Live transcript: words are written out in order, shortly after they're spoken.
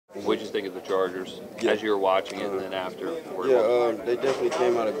What did you think of the Chargers as you were watching it and then after? They definitely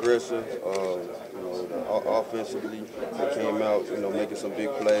came out aggressive. Offensively, they came out, making some big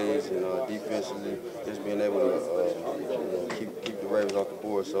plays, and defensively, just being able to keep the Ravens off the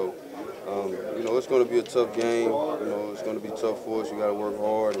board. So, it's going to be a tough game. It's going to be tough for us. We got to work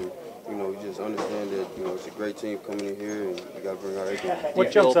hard, and we just understand that it's a great team coming in here, and we got to bring our A game.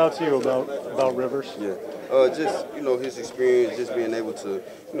 What jumps out to you about Rivers? Just his experience, just being able to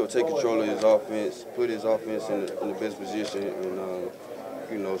take control of his offense, put his offense in the best position,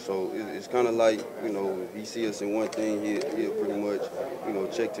 and so it's kind of like if he see us in one thing, he'll pretty much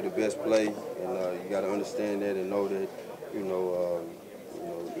check to the best play, and you got to understand that and know that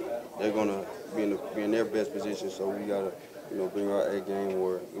they're gonna be in their best position. So we got to bring our A game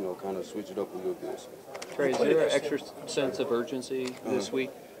or kind of switch it up a little bit. Trey, is there an extra sense of urgency this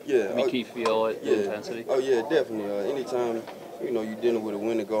week? Yeah. I mean, can you feel it, the intensity? Oh, yeah, definitely. Anytime, you're dealing with a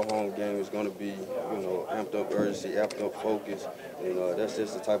win-to-go-home game, it's going to be, amped up urgency, amped up focus. And that's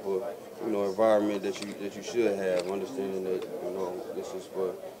just the type of, environment that you should have, understanding that, this is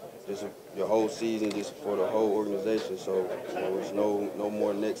for your whole season, just for the whole organization. So, it's no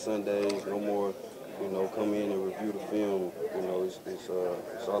more next Sundays, no more, come in and review the film.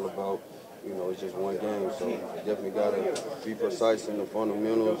 It's all about, it's just one game, so you definitely got to be precise in the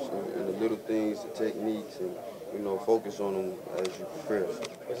fundamentals and the little things, the techniques, and, focus on them as you prepare.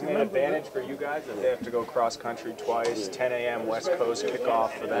 Is it an advantage for you guys that they have to go cross-country twice, 10 a.m. West Coast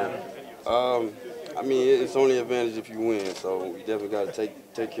kickoff for them? I mean, it's only an advantage if you win, so you definitely got to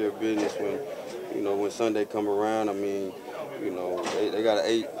take care of business when Sunday come around. I mean, they got an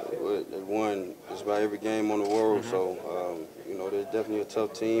 8, they won just about every game on the road, so, they're definitely a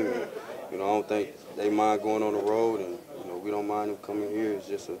tough team. And, I don't think they mind going on the road, and we don't mind them coming here. It's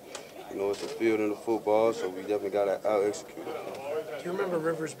just it's a field in the football, so we definitely got to out-execute it. Do you remember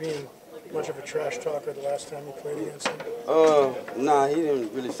Rivers being much of a trash talker the last time you played against him? Nah, he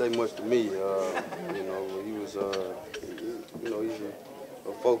didn't really say much to me. He was, he's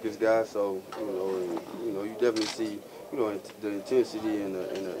a focused guy, so you definitely see the intensity and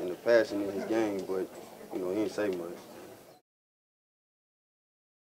the passion in his game, but he didn't say much.